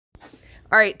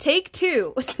All right, take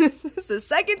two. This is the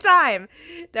second time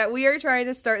that we are trying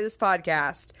to start this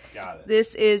podcast. Got it.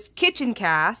 This is Kitchen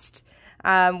Cast.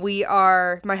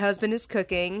 My husband is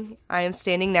cooking. I am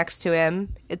standing next to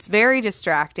him. It's very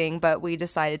distracting, but we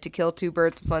decided to kill two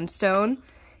birds with one stone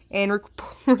and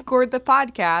record the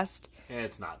podcast.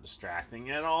 It's not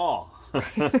distracting at all.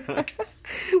 Which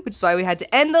is why we had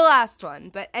to end the last one.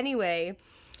 But anyway,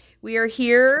 we are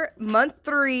here, month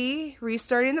 3,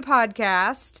 restarting the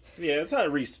podcast. Yeah, it's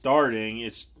not restarting.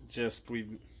 It's just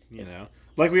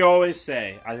like we always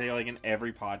say. I think like in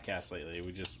every podcast lately,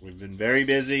 we've been very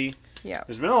busy. Yeah,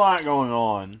 there's been a lot going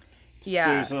on.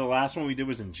 Yeah. So the last one we did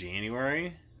was in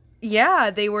January.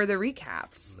 Yeah, they were the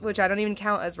recaps, which I don't even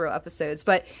count as real episodes.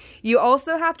 But you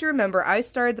also have to remember, I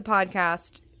started the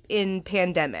podcast in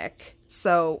pandemic.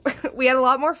 So we had a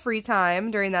lot more free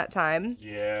time during that time.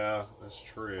 Yeah, that's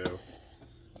true.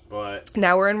 But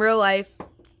now we're in real life.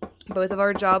 Both of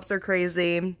our jobs are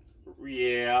crazy.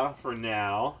 Yeah, for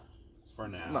now. Well,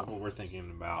 What we're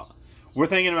thinking about. We're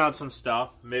thinking about some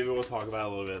stuff. Maybe we'll talk about it a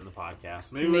little bit in the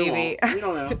podcast. Maybe. We won't. We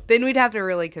don't know. Then we'd have to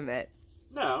really commit.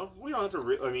 No, we don't have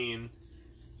to.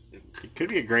 It could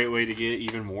be a great way to get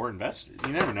even more investors.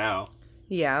 You never know.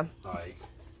 Yeah.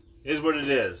 Is what it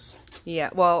is.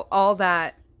 Yeah. Well, all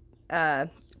that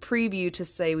preview to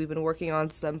say we've been working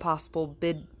on some possible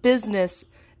business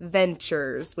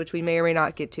ventures, which we may or may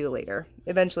not get to later.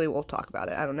 Eventually, we'll talk about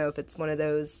it. I don't know if it's one of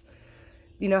those.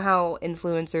 You know how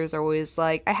influencers are always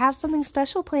like, I have something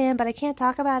special planned, but I can't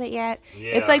talk about it yet.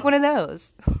 Yeah. It's like one of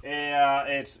those.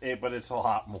 Yeah, but it's a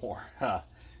lot more.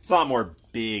 It's a lot more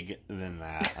big than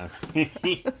that.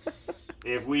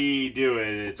 If we do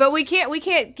it, but we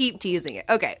can't keep teasing it.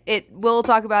 Okay, we'll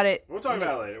talk about it. We'll talk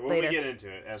about it later. When we get into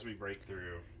it as we break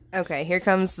through. Okay, here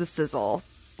comes the sizzle.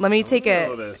 Let me take a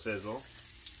little bit of sizzle.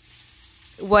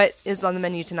 What is on the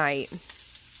menu tonight?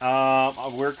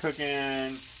 We're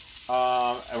cooking.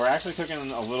 We're actually cooking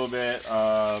a little bit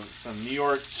of some New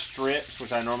York strips,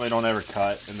 which I normally don't ever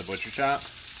cut in the butcher shop.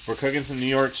 We're cooking some New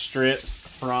York strips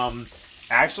from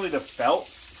actually the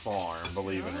Phelps farm,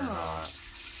 believe it or not,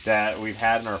 that we've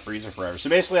had in our freezer forever. So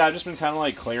basically, I've just been kind of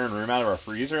like clearing room out of our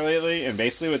freezer lately, and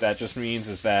basically what that just means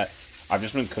is that I've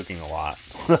just been cooking a lot.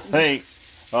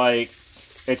 like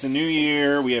it's a new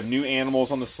year. We have new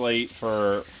animals on the slate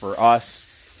for us,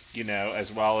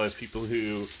 as well as people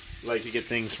who like to get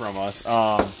things from us.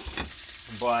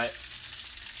 But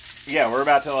yeah, we're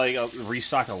about to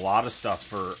restock a lot of stuff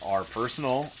for our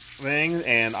personal things,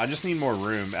 and I just need more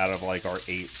room out of our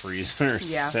 8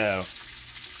 freezers. Yeah. So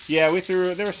yeah,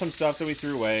 there was some stuff that we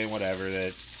threw away and whatever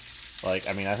that I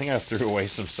think I threw away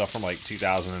some stuff from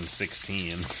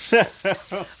 2016.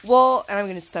 Well, and I'm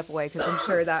going to step away because I'm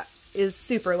sure that is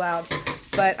super loud.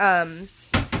 But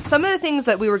some of the things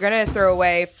that we were going to throw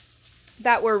away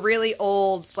that were really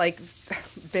old,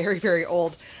 very, very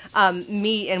old,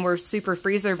 meat and were super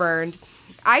freezer burned,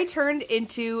 I turned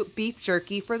into beef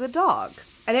jerky for the dog.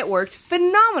 And it worked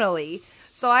phenomenally.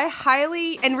 So I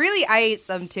ate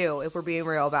some too, if we're being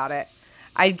real about it.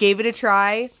 I gave it a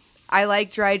try. I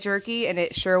like dry jerky, and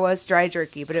it sure was dry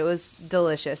jerky, but it was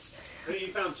delicious. You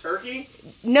found turkey?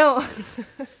 No.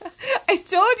 I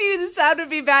told you the sound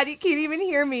would be bad. You can't even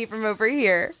hear me from over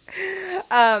here.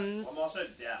 I'm also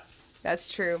deaf. That's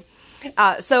true.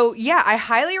 So yeah, I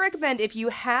highly recommend if you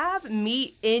have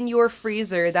meat in your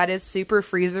freezer that is super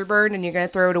freezer burned and you're going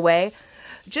to throw it away,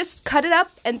 just cut it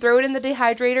up and throw it in the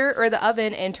dehydrator or the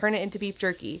oven and turn it into beef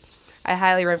jerky. I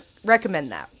highly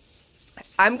recommend that.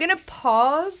 I'm going to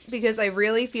pause because I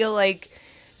really feel like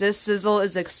this sizzle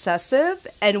is excessive,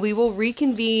 and we will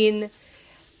reconvene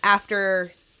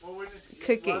after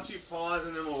cooking. Why don't you pause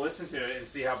and then we'll listen to it and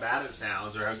see how bad it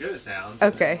sounds or how good it sounds.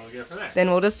 Okay. And we'll go from there.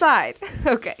 Then we'll decide.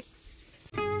 Okay.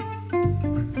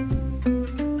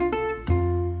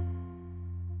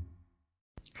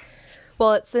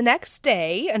 Well, it's the next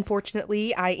day.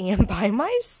 Unfortunately, I am by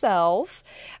myself.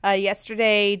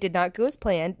 Yesterday did not go as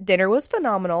planned. Dinner was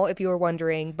phenomenal, if you were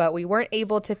wondering, but we weren't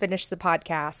able to finish the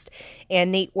podcast,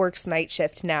 and Nate works night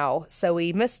shift now, so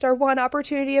we missed our one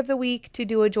opportunity of the week to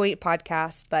do a joint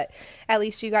podcast, but at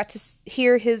least you got to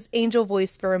hear his angel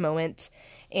voice for a moment,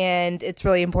 and it's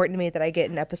really important to me that I get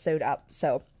an episode up,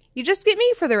 so you just get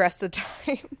me for the rest of the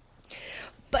time.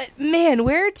 But man,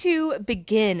 where to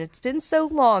begin? It's been so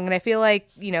long, and I feel like,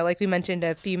 like we mentioned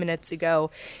a few minutes ago,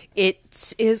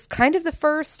 it is kind of the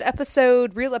first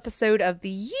real episode of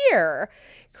the year.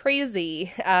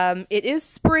 Crazy. It is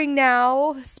spring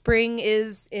now. Spring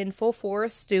is in full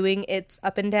force doing its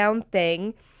up and down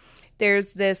thing.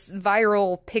 There's this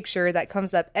viral picture that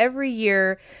comes up every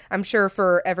year, I'm sure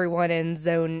for everyone in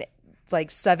Zone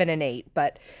like 7 and 8,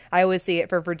 but I always see it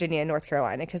for Virginia and North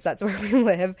Carolina because that's where we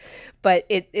live. But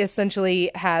it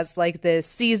essentially has like the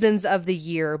seasons of the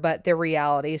year, but the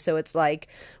reality. So it's like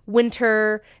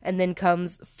winter, and then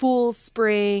comes full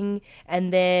spring,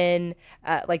 and then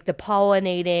like the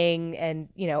pollinating and,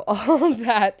 all of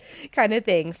that kind of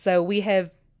thing. So we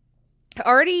have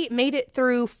already made it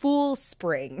through full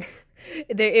spring.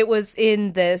 It was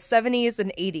in the 70s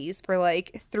and 80s for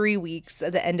like 3 weeks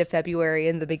at the end of February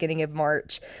and the beginning of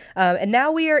March. And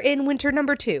now we are in winter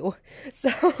number 2.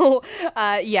 So,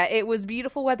 yeah, it was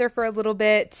beautiful weather for a little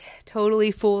bit.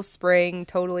 Totally full spring.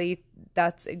 Totally,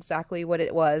 that's exactly what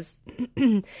it was.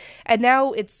 And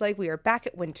now it's like we are back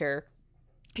at winter.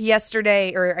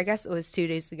 Yesterday, or I guess it was 2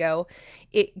 days ago,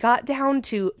 it got down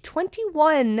to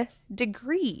 21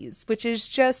 degrees, which is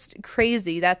just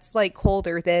crazy. That's like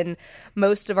colder than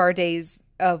most of our days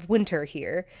of winter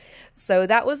here. So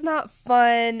that was not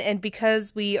fun. And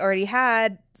because we already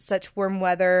had such warm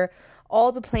weather,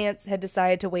 all the plants had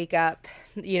decided to wake up.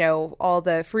 All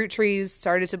the fruit trees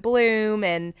started to bloom.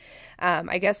 And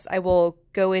I guess I will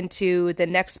go into the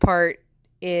next part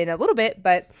in a little bit,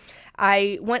 but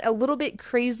I went a little bit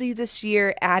crazy this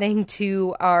year adding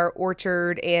to our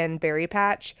orchard and berry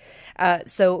patch.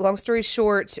 So long story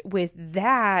short, with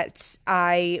that,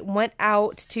 I went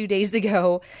out 2 days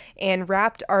ago and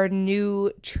wrapped our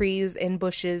new trees and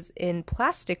bushes in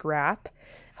plastic wrap,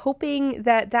 hoping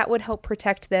that that would help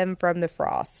protect them from the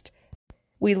frost.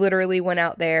 We literally went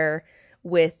out there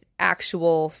with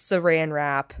actual saran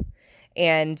wrap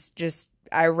and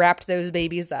I wrapped those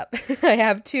babies up. I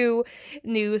have 2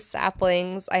 new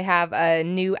saplings. I have a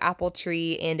new apple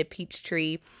tree and a peach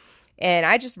tree. And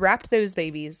I just wrapped those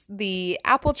babies. The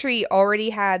apple tree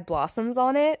already had blossoms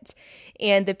on it.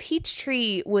 And the peach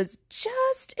tree was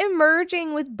just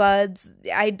emerging with buds.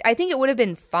 I think it would have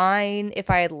been fine if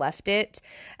I had left it.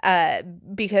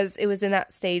 Because it was in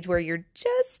that stage where you're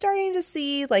just starting to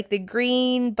see like the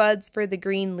green buds for the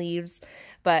green leaves.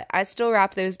 But I still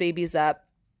wrapped those babies up.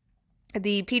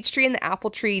 The peach tree and the apple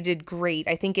tree did great.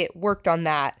 I think it worked on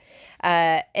that.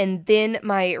 And then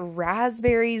my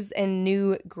raspberries and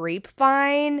new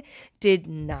grapevine did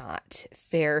not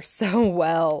fare so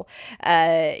well.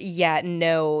 I'm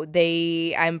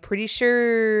pretty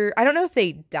sure, I don't know if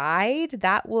they died.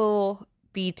 That will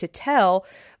be to tell,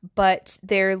 but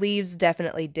their leaves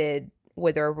definitely did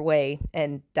wither away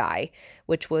and die,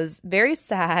 which was very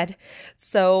sad.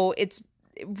 So it's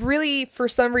really, for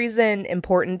some reason,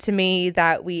 important to me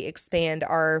that we expand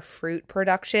our fruit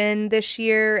production this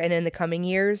year and in the coming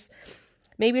years.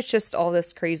 Maybe it's just all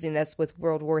this craziness with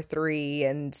World War III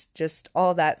and just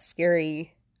all that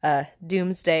scary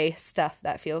doomsday stuff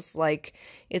that feels like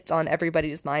it's on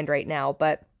everybody's mind right now.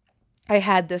 But I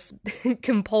had this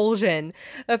compulsion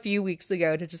a few weeks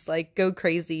ago to just like go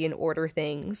crazy and order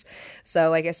things. So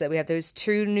like I said, we have those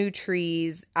 2 new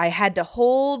trees. I had to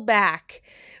hold back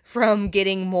from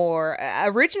getting more.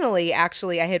 Originally,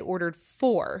 actually, I had ordered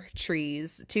 4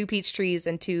 trees, 2 peach trees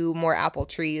and 2 more apple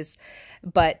trees,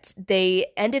 but they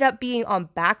ended up being on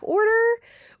back order,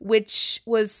 which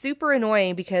was super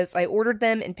annoying because I ordered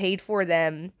them and paid for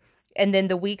them. And then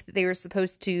the week that they were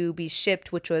supposed to be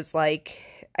shipped, which was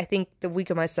like, I think the week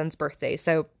of my son's birthday,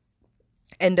 so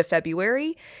end of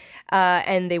February,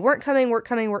 and they weren't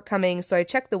coming. So I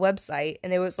checked the website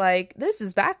and it was like, this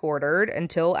is back ordered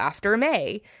until after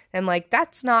May. I'm like,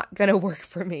 that's not gonna work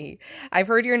for me. I've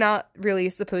heard you're not really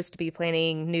supposed to be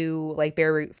planting new like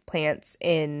bare root plants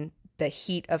in the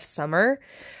heat of summer.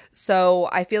 So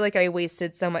I feel like I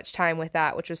wasted so much time with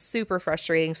that, which was super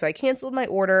frustrating. So I canceled my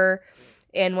order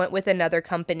and went with another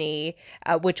company,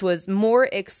 which was more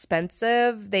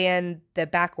expensive than the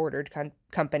back-ordered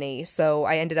company. So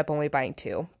I ended up only buying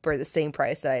 2 for the same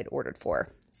price that I had ordered for.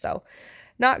 So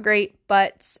not great,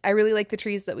 but I really like the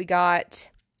trees that we got.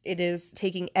 It is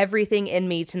taking everything in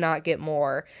me to not get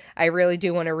more. I really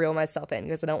do want to reel myself in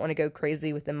because I don't want to go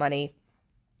crazy with the money.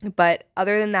 But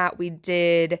other than that,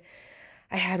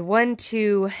 I had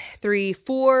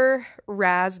 4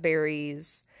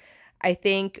 raspberries. I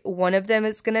think one of them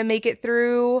is going to make it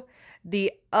through.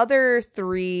 The other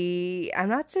 3, I'm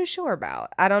not so sure about.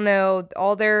 I don't know.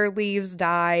 All their leaves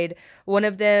died. One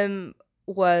of them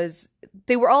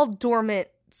they were all dormant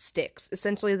sticks.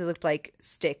 Essentially, they looked like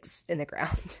sticks in the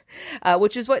ground,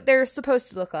 which is what they're supposed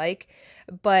to look like.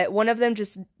 But one of them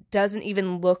just doesn't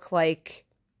even look like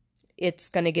it's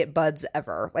going to get buds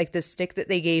ever. Like the stick that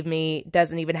they gave me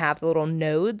doesn't even have the little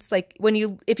nodes. Like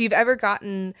if you've ever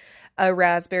gotten a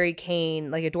raspberry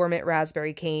cane, like a dormant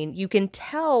raspberry cane, you can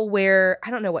tell where, I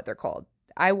don't know what they're called.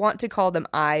 I want to call them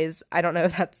eyes. I don't know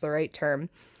if that's the right term,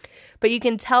 but you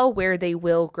can tell where they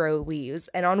will grow leaves.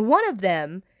 And on one of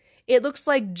them, it looks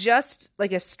like just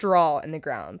like a straw in the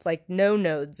ground, like no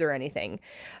nodes or anything.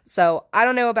 So I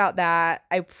don't know about that.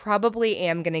 I probably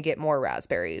am going to get more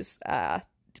raspberries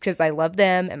because I love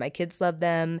them and my kids love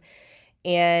them.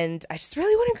 And I just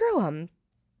really want to grow them.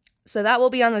 So that will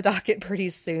be on the docket pretty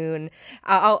soon.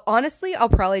 I'll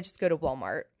probably just go to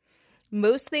Walmart.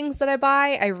 Most things that I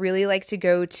buy, I really like to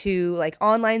go to like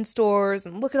online stores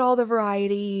and look at all the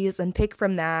varieties and pick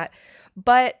from that.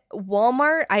 But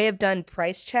Walmart, I have done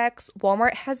price checks.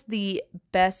 Walmart has the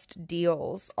best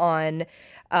deals on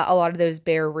a lot of those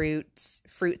bare root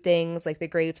fruit things like the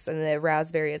grapes and the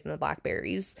raspberries and the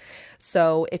blackberries.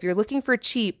 So if you're looking for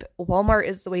cheap, Walmart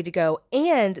is the way to go.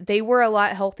 And they were a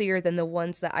lot healthier than the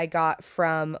ones that I got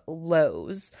from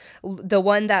Lowe's. The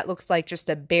one that looks like just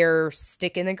a bare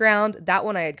stick in the ground, that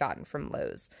one I had gotten from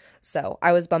Lowe's. So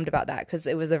I was bummed about that because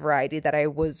it was a variety that I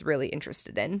was really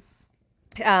interested in.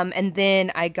 And then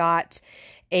I got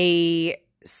a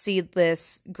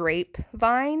seedless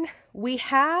grapevine. We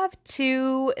have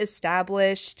 2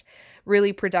 established,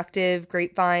 really productive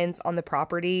grapevines on the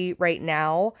property right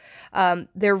now.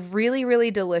 They're really,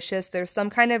 really delicious. There's some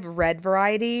kind of red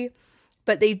variety,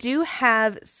 but they do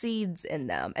have seeds in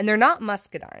them. And they're not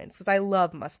muscadines because I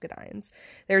love muscadines.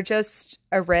 They're just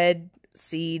a red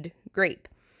seed grape.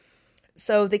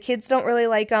 So the kids don't really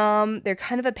like them. They're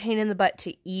kind of a pain in the butt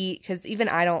to eat because even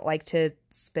I don't like to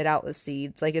spit out the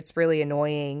seeds. Like, it's really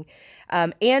annoying.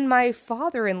 And my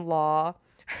father-in-law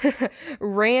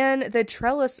ran the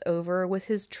trellis over with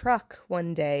his truck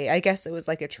one day. I guess it was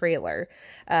like a trailer.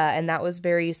 And that was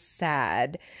very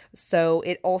sad. So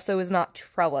it also is not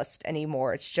trellised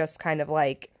anymore. It's just kind of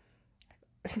like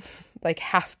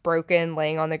half broken,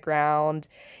 laying on the ground.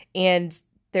 And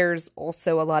there's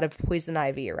also a lot of poison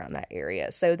ivy around that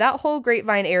area. So that whole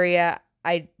grapevine area,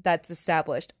 that's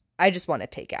established. I just want to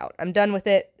take out. I'm done with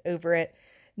it, over it.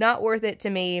 Not worth it to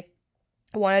me.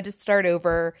 I wanted to start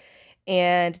over.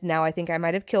 And now I think I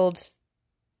might have killed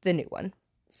the new one.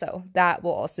 So that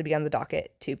will also be on the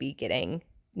docket to be getting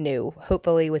new,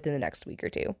 hopefully within the next week or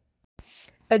 2.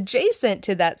 Adjacent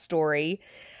to that story,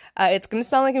 it's going to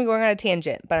sound like I'm going on a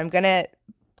tangent, but I'm going to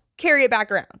carry it back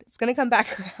around. It's going to come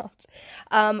back around.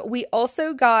 We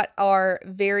also got our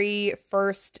very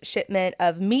first shipment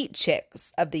of meat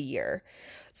chicks of the year.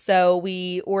 So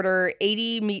we order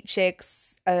 80 meat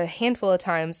chicks a handful of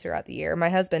times throughout the year. My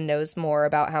husband knows more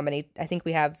about how many. I think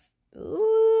we have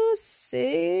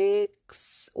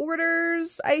 6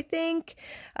 orders, I think,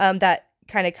 that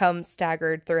kind of come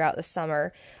staggered throughout the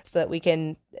summer so that we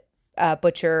can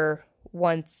butcher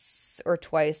once or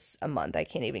twice a month. I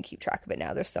can't even keep track of it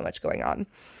now. There's so much going on.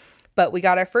 But we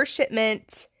got our first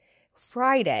shipment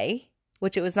Friday,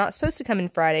 which it was not supposed to come in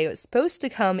Friday. It was supposed to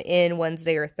come in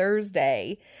Wednesday or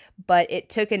Thursday, but it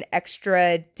took an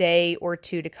extra day or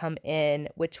 2 to come in,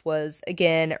 which was,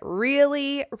 again,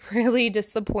 really, really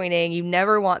disappointing. You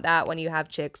never want that when you have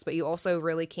chicks, but you also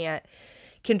really can't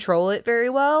control it very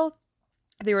well.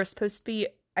 They were supposed to be,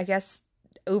 I guess,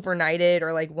 overnighted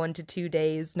or like 1 to 2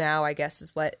 days now, I guess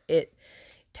is what it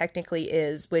technically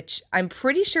is, which I'm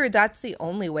pretty sure that's the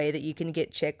only way that you can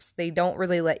get chicks. They don't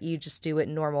really let you just do it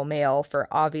normal mail for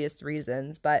obvious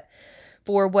reasons, but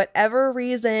for whatever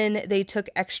reason, they took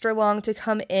extra long to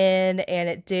come in, and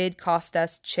it did cost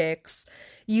us chicks.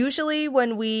 Usually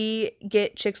when we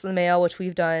get chicks in the mail, which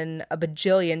we've done a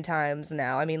bajillion times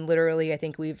now, I mean, literally, I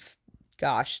think we've,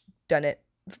 done it,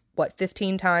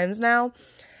 15 times now?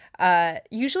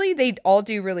 Usually they all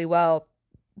do really well.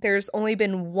 There's only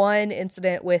been one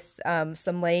incident with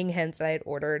some laying hens that I had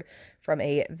ordered from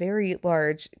a very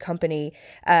large company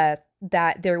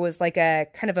that there was like a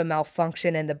kind of a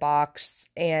malfunction in the box,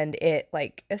 and it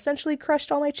like essentially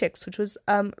crushed all my chicks, which was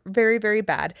very, very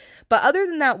bad. But other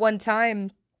than that one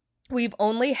time, we've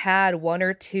only had 1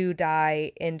 or 2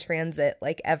 die in transit,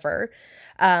 like, ever.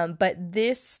 But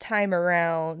this time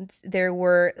around, there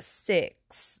were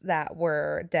 6 that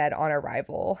were dead on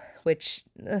arrival, which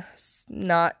is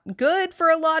not good for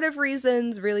a lot of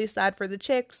reasons. Really sad for the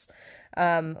chicks,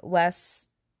 less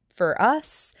for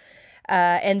us.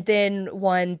 And then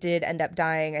one did end up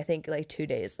dying, I think, like 2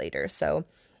 days later. So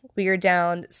we are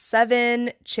down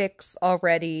 7 chicks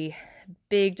already.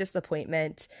 Big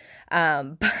disappointment.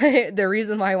 But the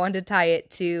reason why I wanted to tie it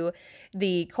to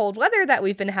the cold weather that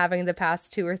we've been having the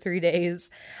past 2 or 3 days,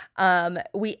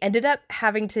 we ended up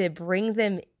having to bring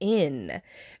them in,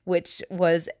 which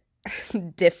was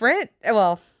different.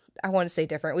 Well, I want to say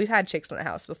different. We've had chicks in the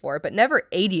house before, but never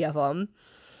 80 of them.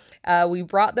 We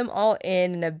brought them all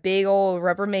in a big old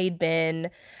Rubbermaid bin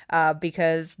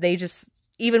because they just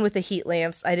even with the heat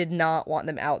lamps, I did not want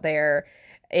them out there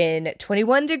in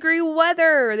 21-degree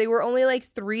weather. They were only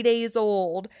like 3 days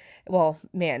old. Well,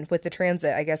 man, with the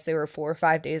transit, I guess they were 4 or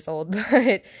 5 days old,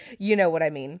 but you know what I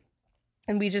mean.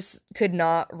 And we just could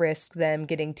not risk them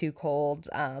getting too cold.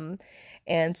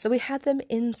 And so we had them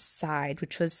inside,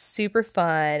 which was super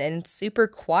fun and super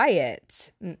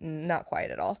quiet. Not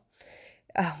quiet at all.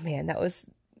 Oh man, that was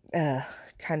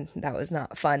that was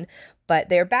not fun. But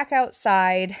they're back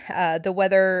outside. The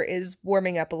weather is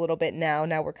warming up a little bit now.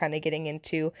 Now we're kind of getting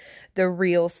into the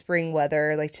real spring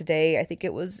weather. Like today, I think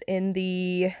it was in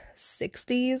the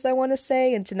 60s, I want to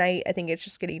say. And tonight, I think it's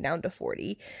just getting down to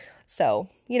 40. So,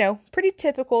 pretty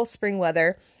typical spring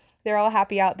weather. They're all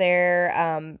happy out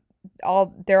there.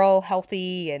 They're all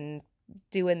healthy and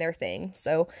doing their thing.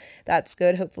 So that's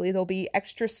good. Hopefully they'll be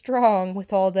extra strong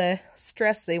with all the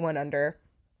stress they went under.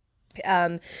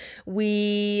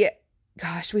 We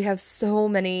have so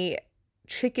many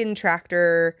chicken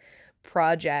tractor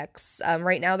projects.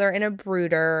 Right now they're in a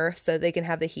brooder so they can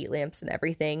have the heat lamps and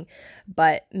everything.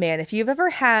 But man, if you've ever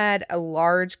had a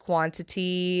large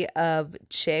quantity of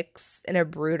chicks in a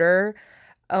brooder,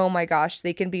 oh my gosh,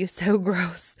 they can be so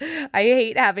gross. I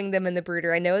hate having them in the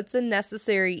brooder. I know it's a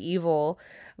necessary evil,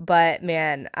 but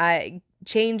man,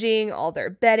 changing all their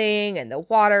bedding and the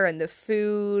water and the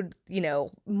food,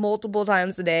 multiple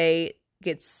times a day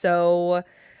gets so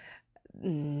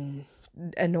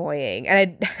annoying.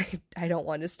 And I don't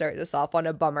want to start this off on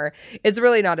a bummer. It's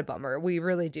really not a bummer. We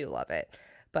really do love it.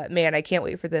 But man, I can't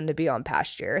wait for them to be on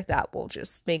pasture. That will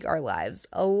just make our lives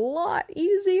a lot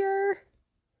easier.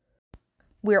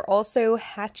 We're also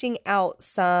hatching out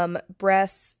some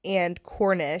Bress and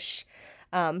Cornish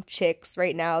chicks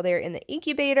right now. They're in the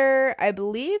incubator. I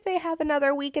believe they have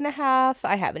another week and a half.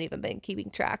 I haven't even been keeping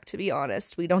track, to be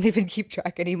honest. We don't even keep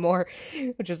track anymore.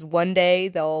 Just one day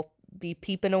they'll be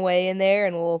peeping away in there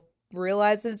and we'll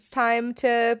realize that it's time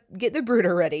to get the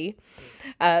brooder ready.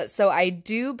 So I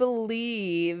do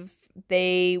believe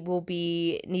they will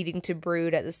be needing to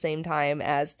brood at the same time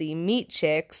as the meat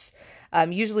chicks.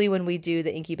 Usually when we do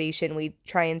the incubation, we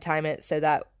try and time it so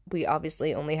that we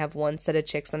obviously only have one set of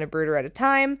chicks on a brooder at a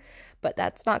time, but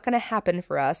that's not going to happen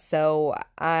for us. So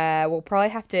we'll probably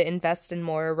have to invest in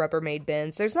more Rubbermaid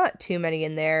bins. There's not too many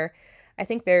in there. I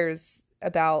think there's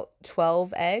about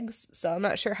 12 eggs, so I'm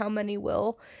not sure how many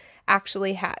will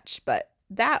actually hatch, but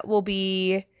that will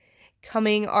be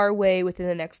coming our way within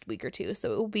the next week or two.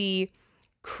 So it will be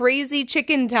crazy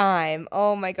chicken time.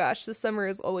 Oh my gosh, the summer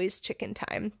is always chicken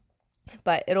time.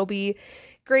 But it'll be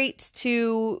great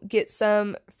to get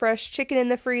some fresh chicken in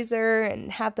the freezer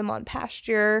and have them on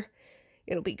pasture.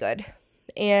 It'll be good.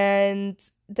 And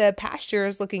the pasture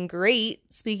is looking great.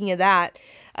 Speaking of that,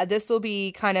 this will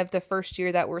be kind of the first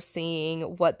year that we're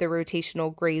seeing what the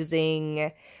rotational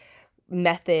grazing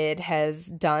method has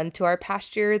done to our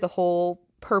pasture. The whole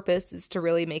purpose is to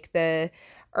really make the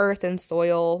earth and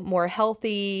soil more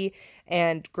healthy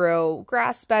and grow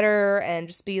grass better and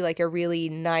just be like a really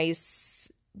nice,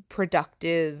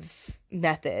 productive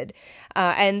method.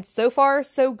 And so far,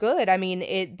 so good. I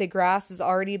mean, the grass is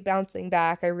already bouncing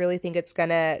back. I really think it's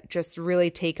gonna just really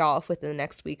take off within the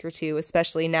next week or two,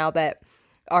 especially now that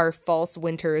our false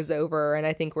winter is over and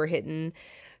I think we're hitting,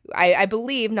 I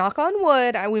believe, knock on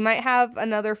wood, we might have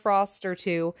another frost or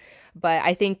two, but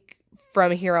I think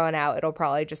from here on out, it'll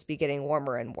probably just be getting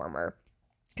warmer and warmer.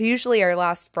 Usually our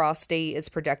last frost date is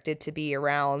projected to be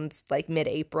around like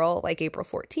mid-April, like April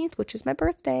 14th, which is my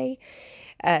birthday.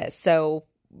 So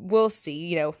we'll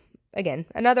see, again,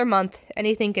 another month,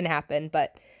 anything can happen,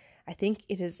 but I think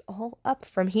it is all up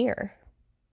from here.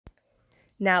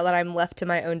 Now that I'm left to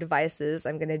my own devices,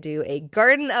 I'm going to do a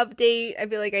garden update. I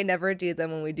feel like I never do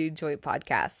them when we do joint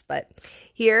podcasts, but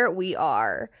here we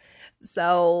are.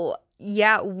 So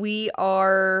yeah, we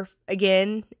are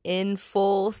again in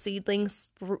full seedling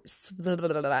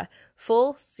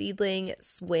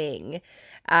swing.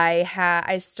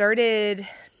 I started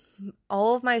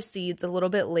all of my seeds a little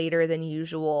bit later than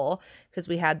usual because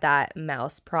we had that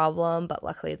mouse problem, but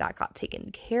luckily that got taken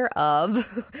care of.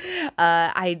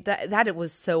 It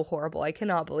was so horrible. I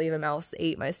cannot believe a mouse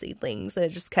ate my seedlings and it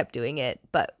just kept doing it.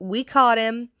 But we caught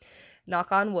him.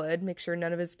 Knock on wood. Make sure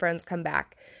none of his friends come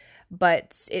back.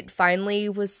 But it finally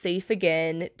was safe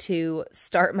again to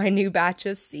start my new batch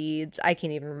of seeds. I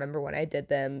can't even remember when I did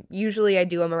them. Usually I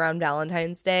do them around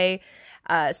Valentine's Day.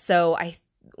 So I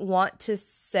want to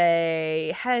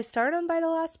say, had I started them by the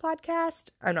last podcast?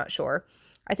 I'm not sure.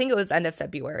 I think it was end of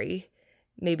February,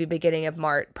 maybe beginning of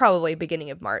March, probably beginning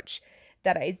of March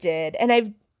that I did. And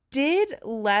I've did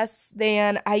less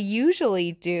than I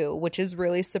usually do, which is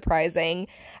really surprising.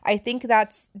 I think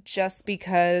that's just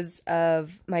because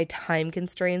of my time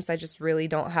constraints. I just really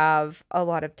don't have a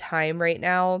lot of time right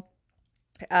now.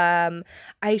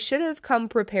 I should have come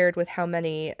prepared with how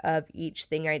many of each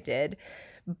thing I did,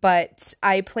 but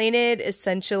I planted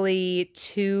essentially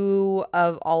 2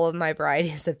 of all of my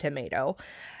varieties of tomato.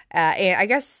 And I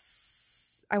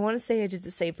guess I want to say I did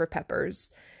the same for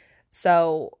peppers.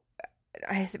 So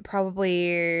I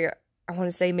want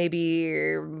to say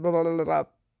maybe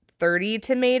 30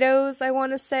 tomatoes, I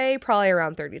want to say, probably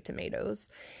around 30 tomatoes.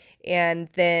 And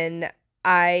then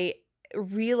I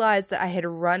realized that I had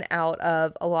run out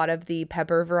of a lot of the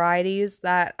pepper varieties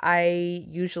that I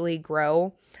usually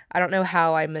grow. I don't know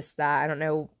how I missed that. I don't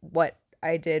know what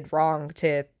I did wrong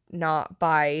to not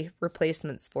buy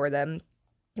replacements for them.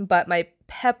 But my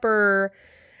pepper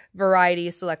variety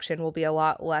selection will be a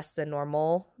lot less than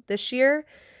normal this year.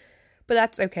 But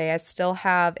that's okay. I still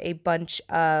have a bunch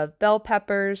of bell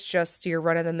peppers, just your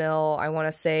run-of-the-mill, I want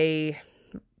to say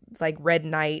like red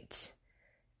knight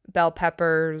bell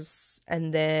peppers,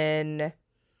 and then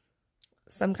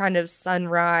some kind of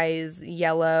sunrise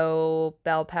yellow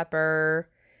bell pepper,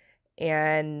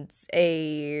 and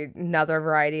another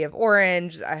variety of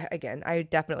orange. I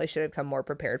definitely should have come more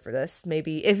prepared for this.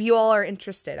 Maybe if you all are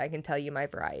interested, I can tell you my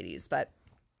varieties, but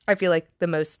I feel like the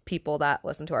most people that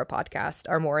listen to our podcast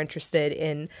are more interested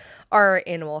in our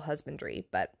animal husbandry.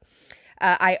 But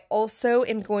I also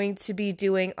am going to be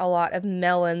doing a lot of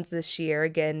melons this year.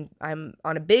 Again, I'm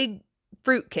on a big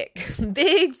fruit kick,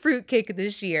 big fruit kick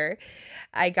this year.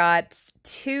 I got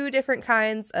 2 different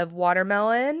kinds of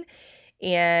watermelon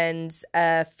and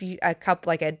a cup,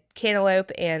 like a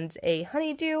cantaloupe and a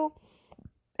honeydew.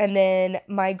 And then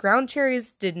my ground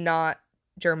cherries did not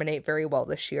germinate very well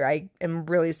this year. I am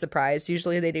really surprised.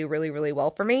 Usually they do really, really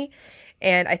well for me.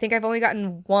 And I think I've only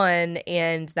gotten 1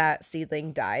 and that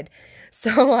seedling died.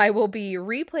 So I will be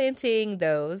replanting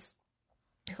those.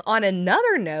 On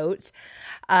another note,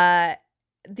 a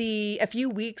few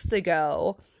weeks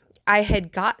ago, I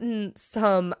had gotten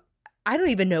some, I don't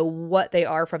even know what they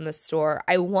are from the store.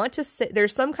 I want to say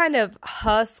there's some kind of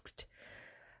husked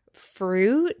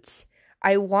fruit.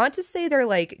 I want to say they're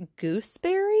like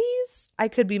gooseberries. I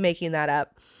could be making that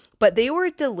up, but they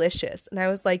were delicious. And I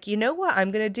was like, you know what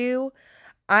I'm going to do?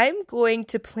 I'm going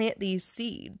to plant these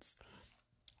seeds.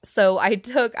 So I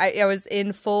was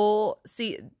in full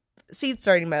seed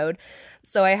starting mode.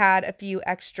 So I had a few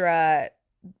extra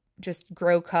just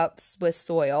grow cups with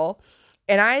soil,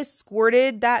 and I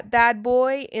squirted that bad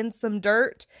boy in some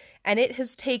dirt, and it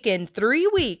has taken 3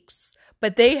 weeks,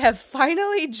 but they have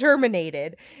finally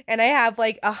germinated, and I have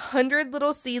like 100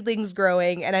 little seedlings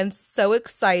growing, and I'm so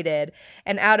excited.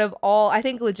 And out of all, I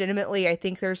think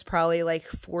there's probably like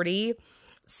 40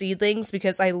 seedlings,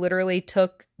 because I literally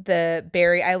took the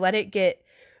berry, I let it get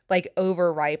like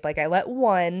overripe. Like I let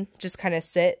one just kind of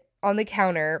sit on the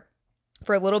counter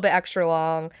for a little bit extra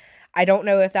long. I don't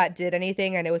know if that did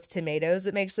anything. I know with tomatoes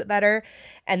it makes it better.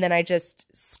 And then I just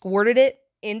squirted it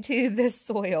into the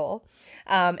soil,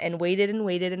 and waited and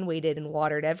waited and waited and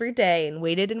watered every day and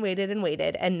waited and waited and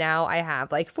waited. And now I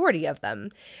have like 40 of them.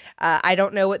 I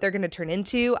don't know what they're going to turn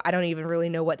into. I don't even really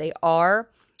know what they are,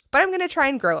 but I'm going to try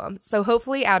and grow them. So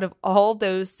hopefully out of all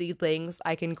those seedlings,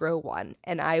 I can grow one,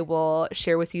 and I will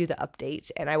share with you the update,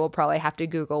 and I will probably have to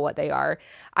Google what they are.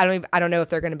 I don't know if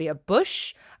they're going to be a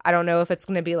bush. I don't know if it's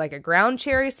going to be like a ground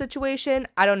cherry situation.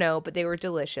 I don't know, but they were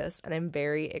delicious, and I'm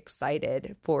very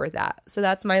excited for that. So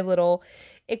that's my little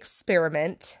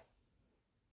experiment.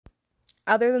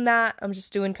 Other than that, I'm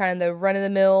just doing kind of the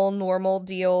run-of-the-mill normal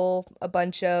deal, a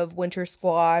bunch of winter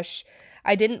squash.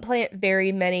 I didn't plant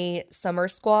very many summer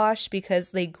squash because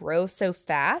they grow so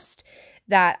fast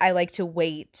that I like to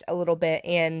wait a little bit,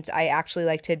 and I actually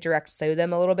like to direct sow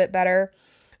them a little bit better.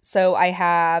 So I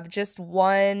have just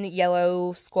 1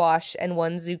 yellow squash and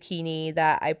 1 zucchini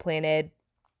that I planted.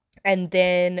 And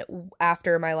then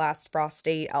after my last frost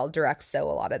date, I'll direct sow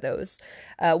a lot of those.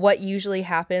 What usually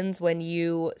happens when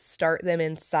you start them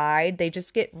inside, they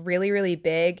just get really, really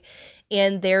big,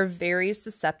 and they're very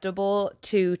susceptible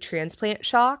to transplant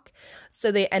shock.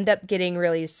 So they end up getting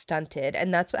really stunted.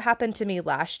 And that's what happened to me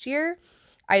last year.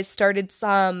 I started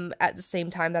some at the same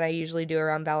time that I usually do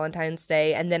around Valentine's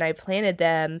Day, and then I planted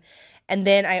them. And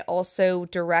then I also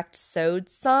direct sowed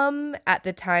some at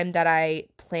the time that I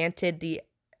planted the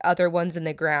other ones in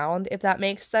the ground, if that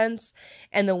makes sense.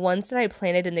 And the ones that I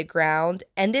planted in the ground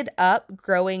ended up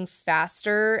growing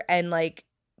faster and like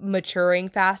maturing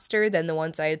faster than the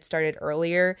ones I had started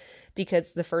earlier,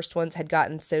 because the first ones had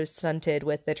gotten so stunted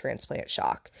with the transplant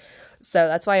shock. So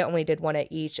that's why I only did one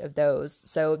at each of those.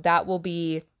 So that will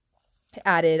be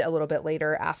added a little bit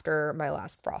later after my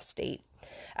last frost date.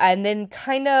 And then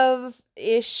kind of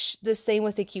ish the same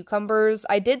with the cucumbers.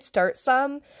 I did start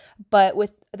some, but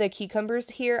with the cucumbers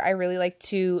here, I really like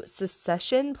to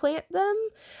succession plant them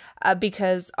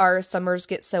because our summers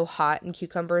get so hot and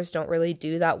cucumbers don't really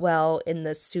do that well in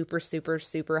the super, super,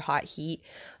 super hot heat.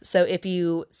 So if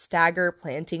you stagger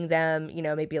planting them,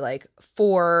 maybe like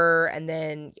 4 and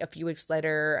then a few weeks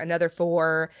later, another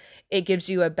 4, it gives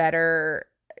you a better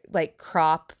like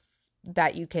crop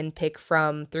that you can pick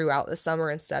from throughout the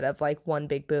summer instead of like one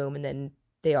big boom and then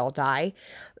they all die.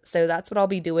 So that's what I'll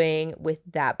be doing with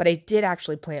that. But I did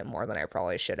actually plant more than I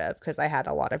probably should have because I had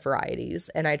a lot of varieties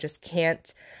and I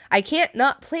can't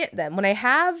not plant them. When I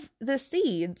have the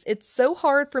seeds, it's so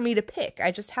hard for me to pick. I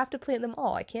just have to plant them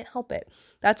all. I can't help it.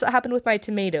 That's what happened with my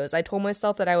tomatoes. I told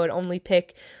myself that I would only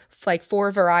pick like 4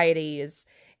 varieties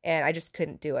and I just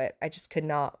couldn't do it. I just could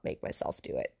not make myself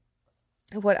do it.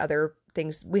 What other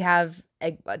things we have?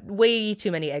 Way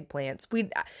too many eggplants.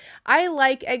 I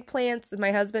like eggplants.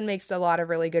 My husband makes a lot of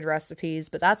really good recipes,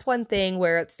 but that's one thing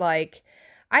where it's like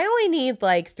I only need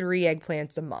like 3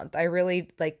 eggplants a month. I really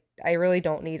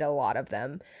don't need a lot of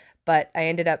them, but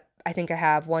I think I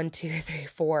have 1, 2, 3,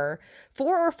 4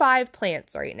 or 5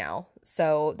 plants right now.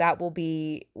 So that will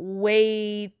be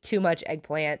way too much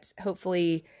eggplant.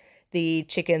 Hopefully the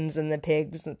chickens and the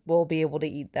pigs will be able to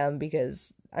eat them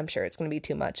because I'm sure it's going to be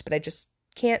too much, but I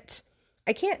can't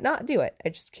not do it. I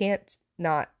just can't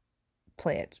not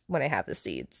plant when I have the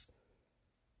seeds.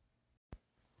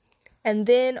 And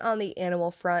then on the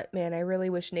animal front, man, I really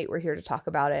wish Nate were here to talk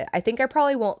about it. I think I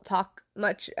probably won't talk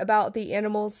much about the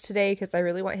animals today because I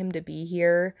really want him to be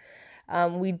here.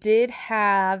 We did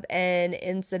have an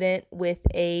incident with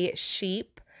a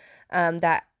sheep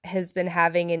that has been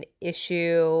having an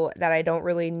issue that I don't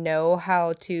really know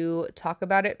how to talk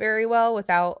about it very well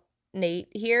without Nate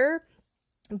here.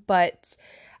 But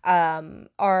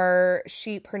our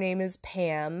sheep, her name is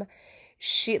Pam.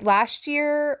 Last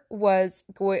year was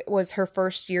her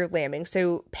first year lambing.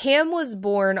 So Pam was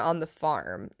born on the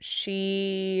farm.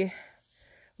 She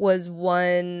was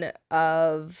one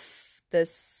of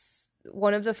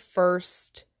the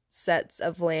first sets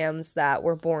of lambs that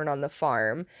were born on the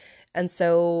farm. And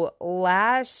so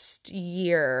last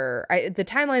year, the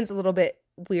timeline's a little bit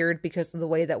weird because of the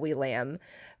way that we lamb,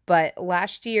 but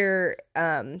last year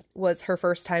was her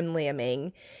first time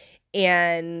lambing,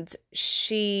 and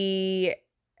she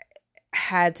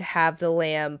had to have the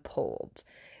lamb pulled.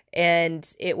 And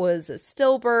it was a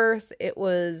stillbirth. It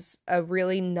was a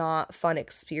really not fun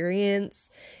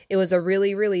experience. It was a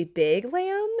really, really big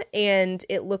lamb, and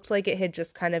it looked like it had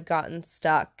just kind of gotten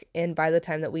stuck. And by the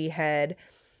time that we had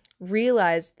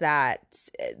realized that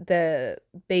the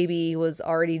baby was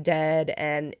already dead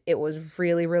and it was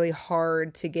really, really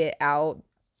hard to get out.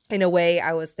 In a way,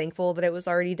 I was thankful that it was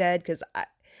already dead because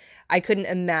I couldn't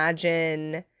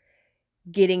imagine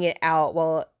getting it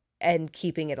out and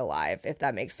keeping it alive, if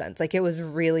that makes sense. Like, it was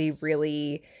really,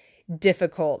 really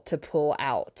difficult to pull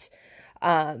out.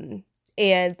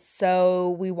 And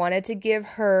so we wanted to give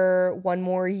her one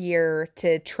more year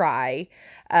to try,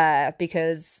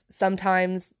 because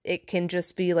sometimes it can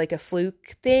just be like a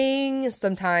fluke thing.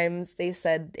 Sometimes they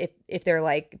said if they're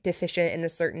like deficient in a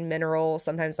certain mineral,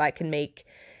 sometimes that can make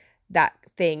that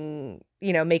thing,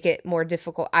 make it more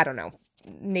difficult. I don't know.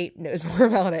 Nate knows more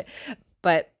about it.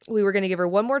 But we were going to give her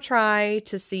one more try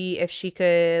to see if she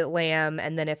could lamb.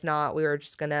 And then if not, we were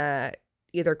just going to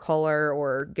either cull her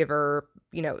or give her,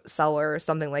 sell her or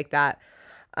something like that.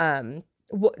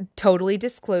 Totally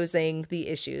disclosing the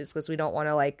issues because we don't want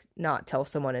to not tell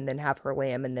someone and then have her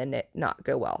lamb and then it not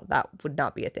go well. That would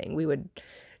not be a thing. We would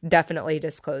definitely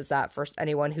disclose that for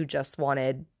anyone who just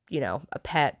wanted, a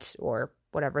pet or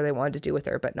whatever they wanted to do with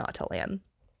her, but not to lamb.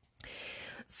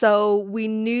 So we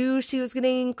knew she was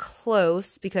getting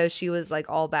close because she was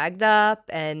all bagged up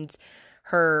and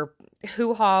her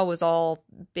hoo-ha was all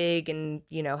big and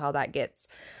you know how that gets.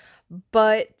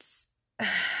 But,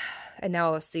 and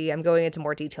now see, I'm going into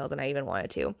more detail than I even wanted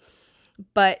to.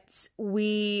 But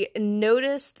we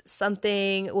noticed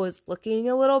something was looking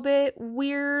a little bit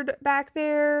weird back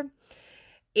there.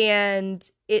 And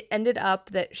it ended up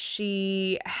that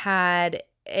she had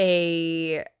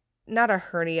not a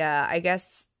hernia, I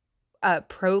guess, a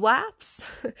prolapse.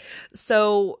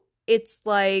 So it's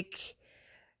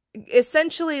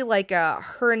essentially like a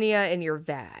hernia in your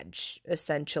vag,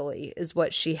 essentially, is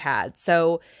what she had.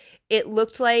 So it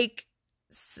looked like,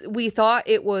 we thought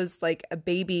it was like a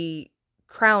baby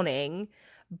crowning,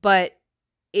 but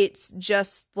it's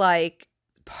just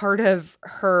part of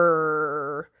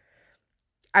her,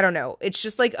 I don't know. It's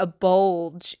just like a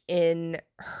bulge in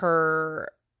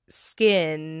her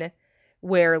skin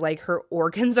where like her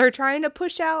organs are trying to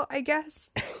push out, I guess.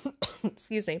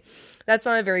 Excuse me. That's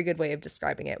not a very good way of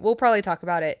describing it. We'll probably talk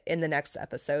about it in the next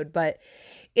episode, but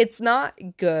it's not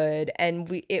good.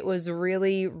 And it was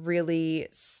really, really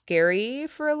scary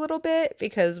for a little bit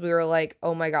because we were like,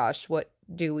 oh my gosh, what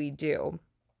do we do?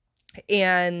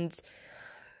 And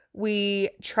we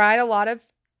tried a lot of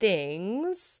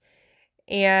things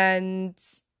and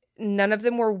none of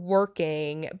them were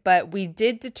working, but we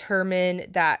did determine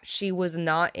that she was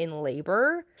not in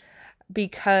labor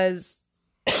because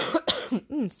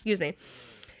excuse me,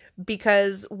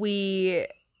 because we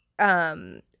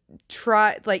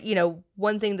try, like, you know,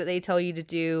 one thing that they tell you to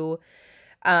do,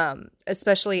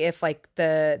 especially if like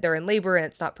they're in labor and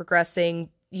it's not progressing,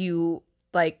 you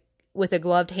like with a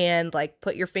gloved hand like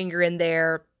put your finger in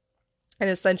there and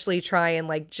essentially try and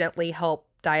like gently help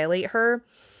dilate her.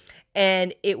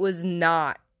 And it was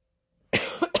not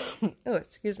oh,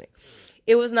 excuse me.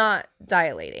 It was not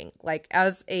dilating. Like,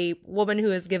 as a woman who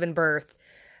has given birth,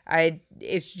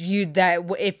 if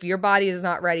your body is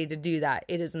not ready to do that,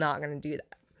 it is not going to do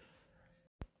that.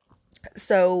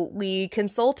 So we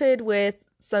consulted with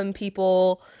some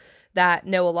people that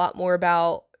know a lot more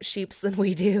about sheeps than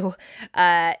we do.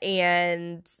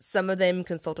 And some of them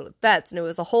consulted with vets, and it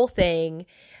was a whole thing.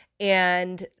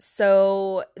 And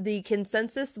so the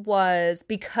consensus was,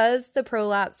 because the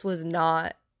prolapse was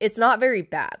it's not very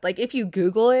bad. Like, if you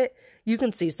Google it, you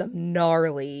can see some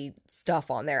gnarly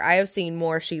stuff on there. I have seen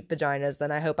more sheep vaginas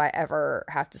than I hope I ever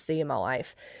have to see in my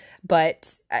life.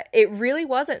 But it really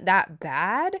wasn't that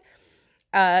bad.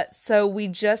 So we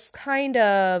just kind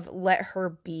of let her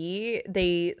be.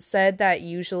 They said that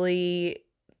usually,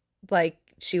 like,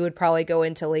 she would probably go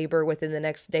into labor within the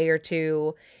next day or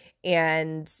two,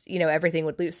 and, you know, everything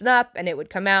would loosen up and it would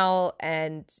come out.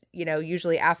 And, you know,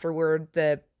 usually afterward,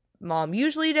 the mom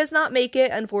usually does not make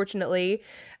it, unfortunately.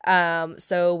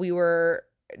 So we were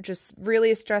just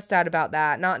really stressed out about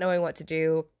that, not knowing what to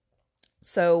do.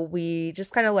 So we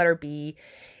just kind of let her be.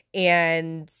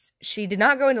 And she did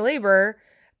not go into labor,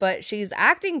 but she's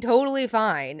acting totally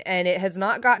fine, and it has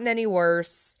not gotten any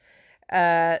worse.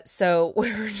 So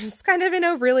we're just kind of in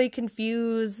a really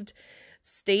confused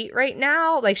state right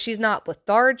now. Like, she's not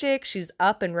lethargic. She's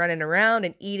up and running around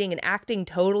and eating and acting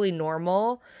totally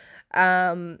normal.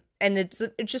 And it's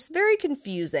just very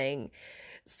confusing.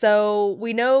 So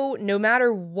we know no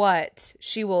matter what,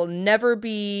 she will never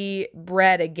be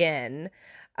bred again.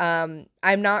 I'm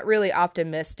not really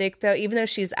optimistic, though, even though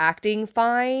she's acting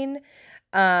fine.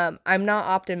 I'm not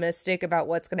optimistic about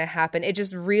what's going to happen. It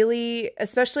just really,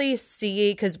 especially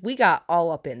because we got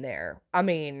all up in there. I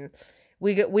mean,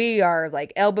 we are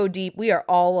like elbow deep. We are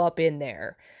all up in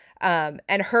there. And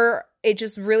it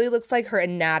just really looks like her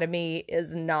anatomy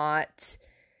is not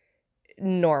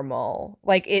normal.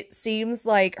 Like, it seems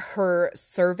like her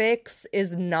cervix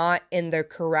is not in the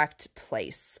correct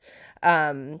place.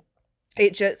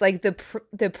 It just, like,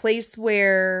 the place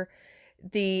where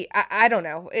I don't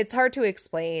know. It's hard to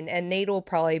explain, and Nate will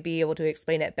probably be able to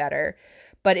explain it better.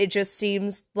 But it just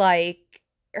seems like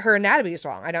her anatomy is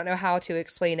wrong. I don't know how to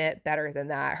explain it better than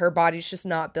that. Her body's just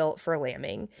not built for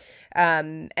lambing.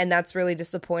 And that's really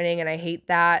disappointing, and I hate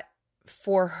that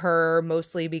for her,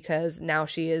 mostly because now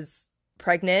she is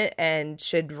pregnant and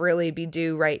should really be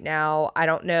due right now. I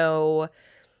don't know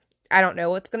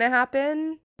what's going to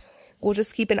happen. We'll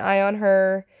just keep an eye on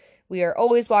her. We are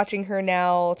always watching her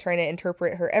now, trying to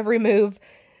interpret her every move.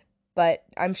 But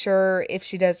I'm sure if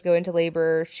she does go into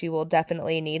labor, she will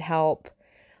definitely need help.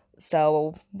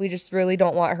 So we just really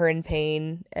don't want her in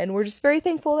pain. And we're just very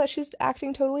thankful that she's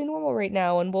acting totally normal right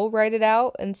now. And we'll write it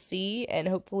out and see. And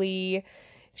hopefully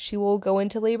she will go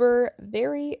into labor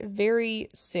very, very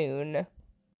soon.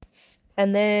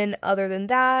 And then other than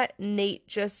that, Nate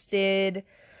just did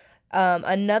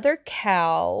another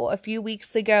cow. A few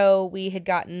weeks ago, we had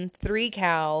gotten 3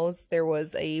 cows. There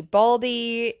was a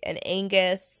Baldy, an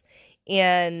Angus,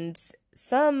 and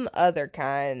some other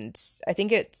kind. I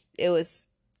think it was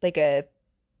like a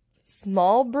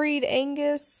small breed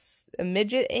Angus, a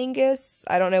midget Angus.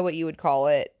 I don't know what you would call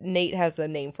it. Nate has a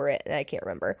name for it, and I can't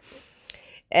remember.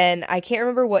 And I can't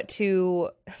remember what 2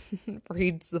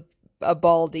 breeds a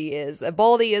Baldy is. A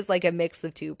Baldy is like a mix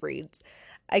of 2 breeds.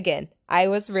 Again, I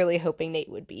was really hoping Nate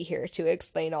would be here to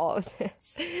explain all of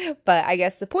this. But I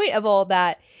guess the point of all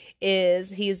that is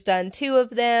he's done 2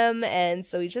 of them, and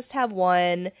so we just have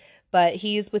 1, but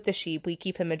he's with the sheep. We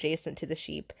keep him adjacent to the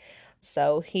sheep.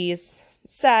 So he's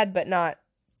sad, but not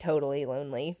totally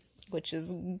lonely, which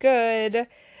is good.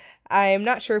 I'm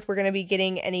not sure if we're going to be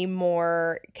getting any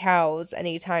more cows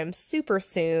anytime super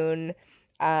soon.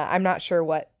 I'm not sure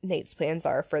what Nate's plans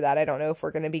are for that. I don't know if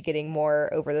we're going to be getting more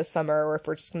over the summer or if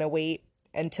we're just going to wait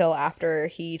until after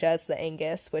he does the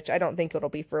Angus, which I don't think it'll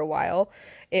be for a while.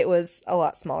 It was a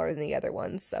lot smaller than the other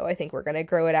ones, so I think we're going to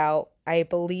grow it out. I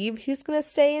believe he's going to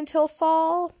stay until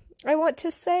fall, I want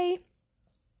to say.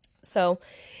 So,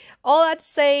 all that to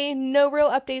say, no real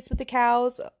updates with the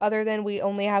cows other than we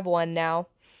only have one now.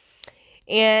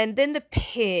 And then the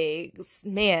pigs,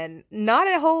 man, not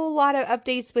a whole lot of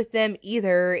updates with them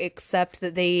either, except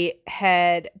that they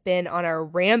had been on a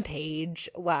rampage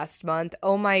last month.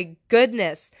 Oh my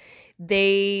goodness.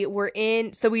 They were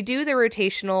so we do the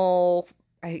rotational,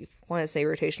 I want to say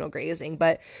rotational grazing,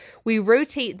 but we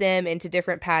rotate them into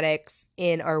different paddocks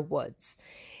in our woods.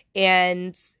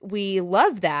 And we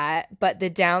love that, but the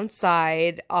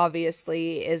downside,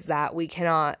 obviously, is that we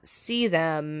cannot see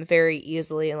them very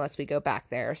easily unless we go back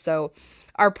there. So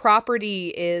our property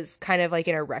is kind of like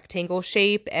in a rectangle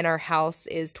shape, and our house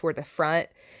is toward the front.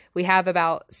 We have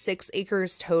about 6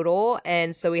 acres total,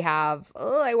 and so we have,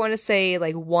 I want to say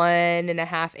like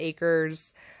 1.5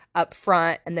 acres up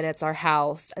front, and then it's our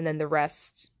house, and then the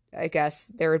rest, I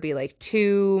guess, there would be like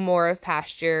 2 more of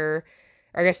pasture,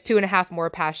 or I guess 2.5 more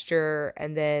pasture,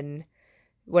 and then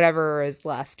whatever is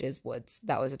left is woods.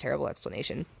 That was a terrible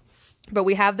explanation. But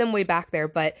we have them way back there,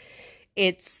 but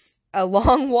it's a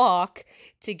long walk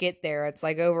to get there. It's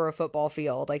like over a football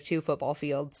field, like 2 football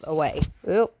fields away.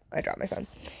 Oh, I dropped my phone.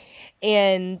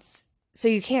 And so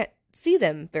you can't see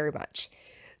them very much.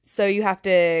 So you have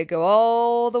to go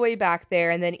all the way back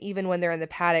there, and then even when they're in the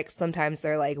paddock, sometimes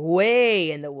they're like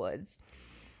way in the woods.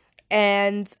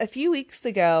 And a few weeks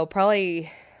ago,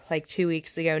 probably like 2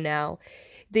 weeks ago now,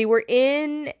 they were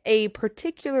in a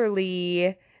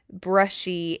particularly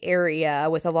brushy area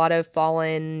with a lot of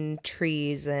fallen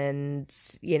trees and,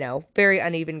 very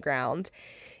uneven ground.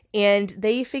 And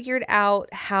they figured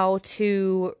out how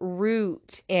to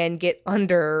root and get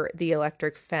under the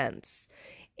electric fence.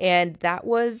 And that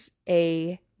was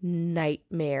a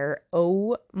nightmare.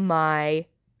 Oh my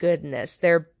goodness.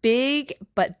 They're big,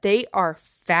 but they are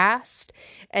fast,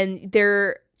 and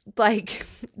they're like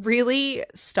really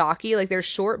stocky. Like they're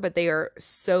short, but they are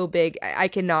so big. I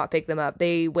cannot pick them up.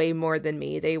 They weigh more than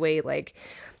me. They weigh like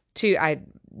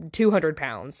 200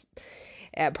 pounds.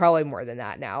 Probably more than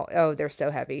that now. Oh, they're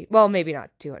so heavy. Well, maybe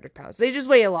not 200 pounds. They just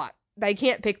weigh a lot. I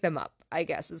can't pick them up, I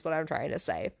guess is what I'm trying to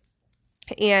say.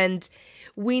 And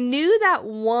we knew that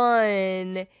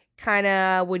one kind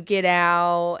of would get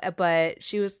out, but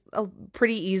she was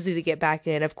pretty easy to get back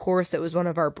in. Of course, it was one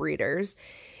of our breeders.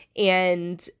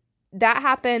 And that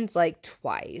happened like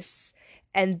twice.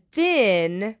 And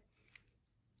then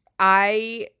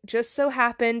I just so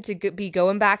happened to be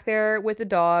going back there with the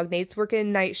dog. Nate's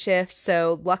working night shift,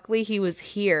 so luckily he was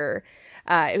here.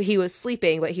 He was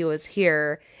sleeping, but he was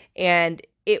here. And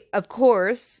it, of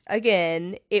course,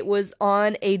 again, it was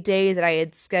on a day that I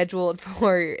had scheduled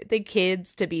for the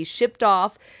kids to be shipped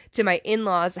off to my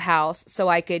in-laws' house so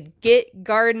I could get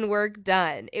garden work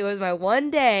done. It was my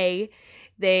one day.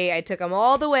 I took them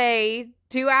all the way,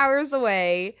 2 hours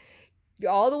away,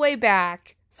 all the way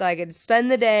back so I could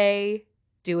spend the day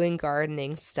doing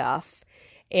gardening stuff.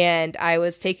 And I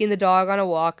was taking the dog on a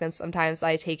walk, and sometimes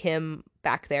I take him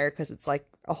back there because it's like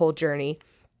a whole journey.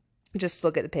 Just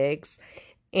look at the pigs.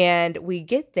 And we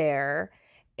get there,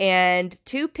 and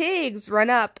 2 pigs run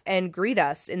up and greet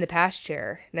us in the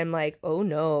pasture. And I'm like, oh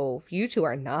no, you 2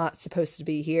 are not supposed to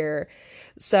be here.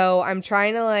 So I'm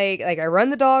trying to like I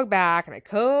run the dog back, and I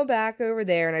come back over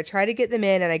there, and I try to get them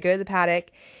in, and I go to the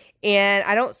paddock, and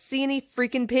I don't see any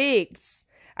freaking pigs.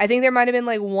 I think there might have been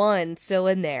like 1 still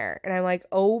in there. And I'm like,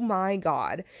 oh my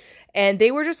God. And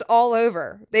they were just all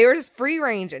over. They were just free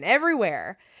ranging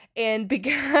everywhere. And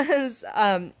because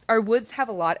our woods have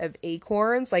a lot of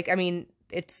acorns,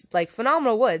 it's like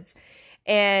phenomenal woods.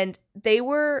 And they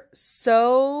were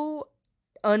so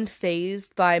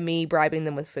unfazed by me bribing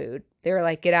them with food. They were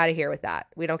like, get out of here with that.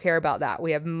 We don't care about that.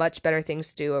 We have much better things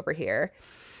to do over here.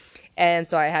 And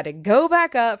so I had to go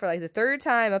back up for like the 3rd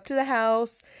time up to the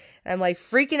house. And I'm like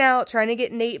freaking out, trying to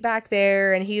get Nate back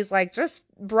there. And he's like, just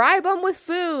bribe them with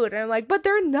food. And I'm like, but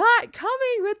they're not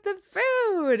coming with the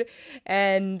food.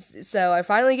 And so I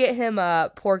finally get him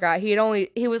up. Poor guy.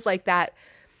 He was like that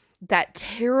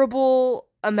terrible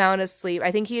amount of sleep.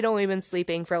 I think he had only been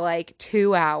sleeping for like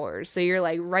 2 hours. So you're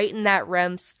like right in that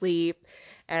REM sleep.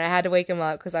 And I had to wake him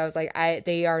up because I was like,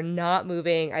 they are not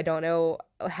moving. I don't know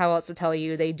how else to tell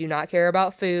you. They do not care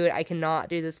about food. I cannot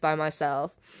do this by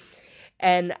myself.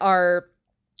 And our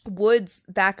woods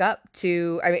back up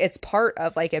to, it's part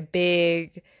of like a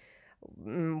big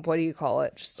what do you call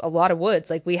it? Just a lot of woods.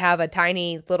 Like we have a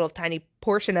tiny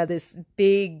portion of this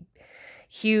big,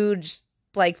 huge,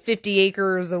 like 50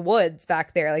 acres of woods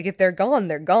back there. Like if they're gone,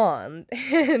 they're gone.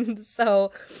 And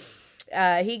so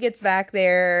he gets back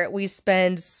there. We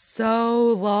spend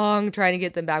so long trying to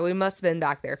get them back. We must have been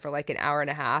back there for like an hour and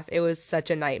a half. It was such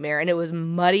a nightmare, and it was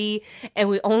muddy, and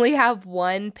we only have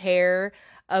one pair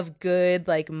of good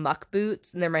like muck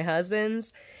boots, and they're my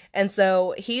husband's. And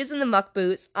so he's in the muck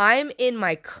boots. I'm in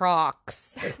my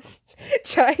Crocs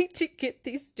trying to get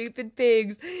these stupid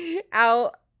pigs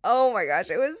out. Oh my gosh,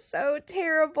 it was so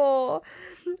terrible.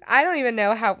 I don't even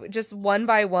know how, just one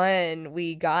by one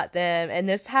we got them. And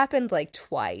this happened like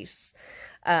twice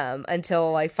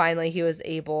until like finally he was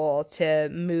able to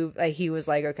move. Like he was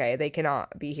like, okay, they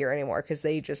cannot be here anymore because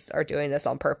they just are doing this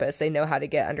on purpose. They know how to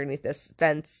get underneath this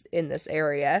fence in this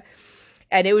area.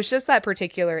 And it was just that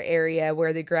particular area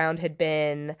where the ground had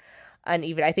been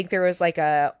uneven. I think there was like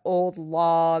a old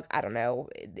log. I don't know.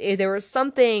 There was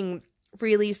something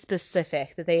really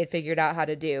specific that they had figured out how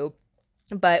to do.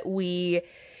 But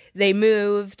they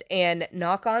moved, and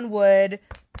knock on wood,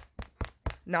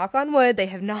 they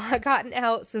have not gotten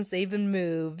out since they've been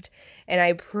moved. And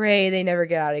I pray they never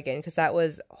get out again, because that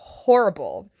was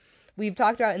horrible. We've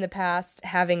talked about in the past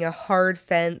having a hard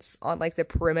fence on like the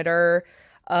perimeter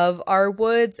of our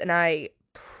woods, and I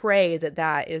pray that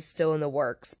that is still in the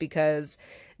works, because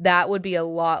that would be a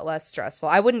lot less stressful.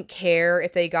 I wouldn't care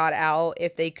if they got out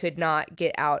if they could not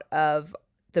get out of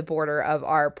the border of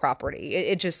our property.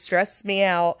 It just stressed me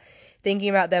out thinking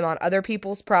about them on other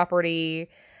people's property.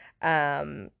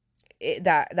 That's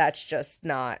just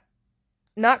not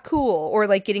cool. Or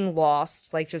like getting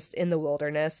lost, like just in the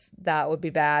wilderness. That would be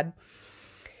bad.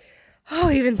 Oh,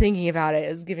 even thinking about it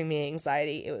is giving me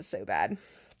anxiety. It was so bad.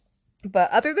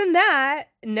 But other than that,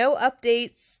 no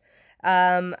updates.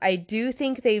 I do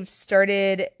think they've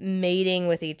started mating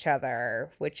with each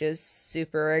other, which is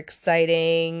super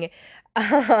exciting.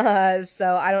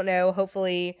 So I don't know.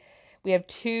 Hopefully we have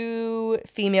 2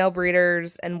 female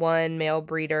breeders and 1 male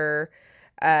breeder.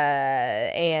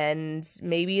 And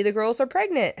maybe the girls are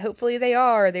pregnant. Hopefully they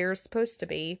are. They're supposed to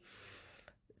be.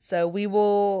 So we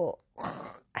will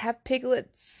have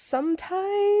piglets sometime.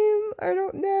 I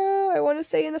don't know. I want to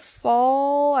say in the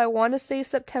fall. I want to say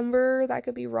September. That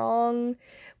could be wrong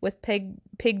with pig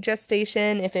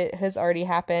gestation if it has already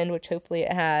happened, which hopefully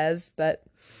it has, but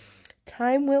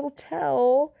time will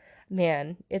tell.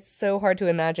 Man, it's so hard to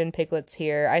imagine piglets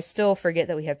here. I still forget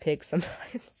that we have pigs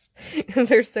sometimes because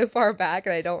they're so far back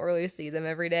and I don't really see them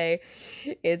every day.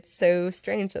 It's so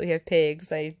strange that we have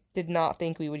pigs. I did not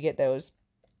think we would get those.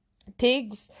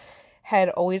 Pigs had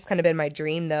always kind of been my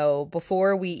dream, though,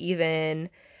 before we even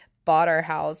bought our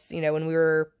house, when we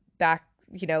were back,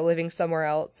 living somewhere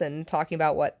else and talking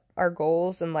about what our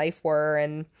goals in life were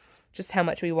and just how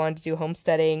much we wanted to do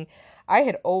homesteading. I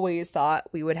had always thought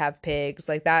we would have pigs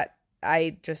like that.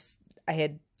 I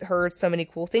had heard so many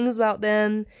cool things about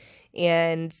them,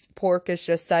 and pork is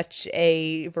just such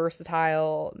a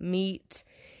versatile meat.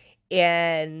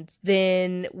 And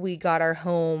then we got our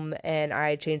home and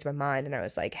I changed my mind and I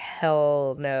was like,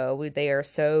 hell no, they are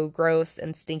so gross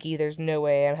and stinky. There's no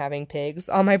way I'm having pigs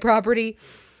on my property.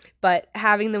 But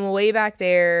having them way back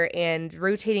there and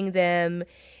rotating them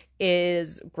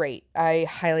is great. I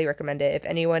highly recommend it. If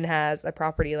anyone has a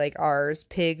property like ours,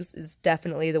 pigs is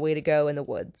definitely the way to go in the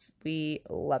woods. We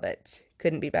love it.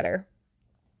 Couldn't be better.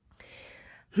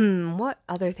 What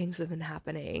other things have been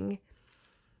happening?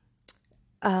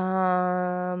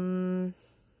 All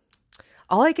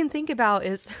I can think about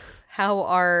is how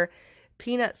our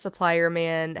peanut supplier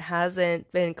man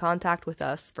hasn't been in contact with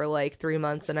us for like 3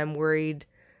 months, and I'm worried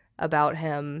about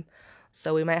him.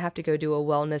 So we might have to go do a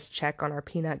wellness check on our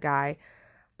peanut guy.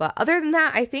 But other than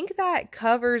that, I think that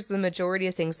covers the majority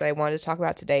of things that I wanted to talk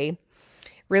about today.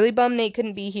 Really bummed Nate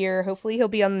couldn't be here. Hopefully he'll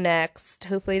be on the next.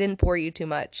 Hopefully I didn't bore you too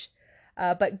much.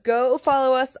 But go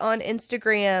follow us on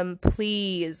Instagram,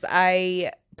 please.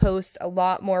 I post a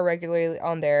lot more regularly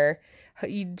on there.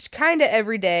 Kind of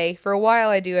every day. For a while,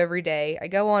 I do every day. I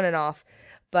go on and off.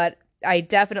 But I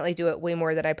definitely do it way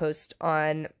more than I post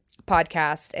on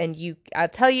podcast. And I'll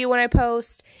tell you when I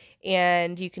post.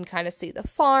 And you can kind of see the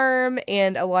farm.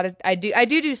 And I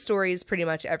do stories pretty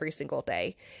much every single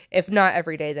day. If not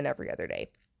every day, then every other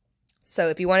day. So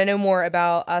if you want to know more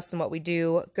about us and what we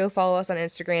do, go follow us on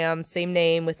Instagram, same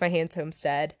name, With My Hands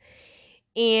Homestead,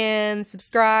 and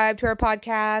subscribe to our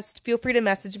podcast. Feel free to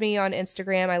message me on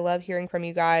Instagram. I love hearing from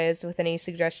you guys with any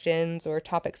suggestions or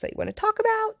topics that you want to talk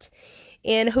about.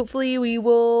 And hopefully we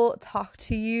will talk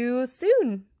to you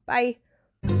soon. Bye.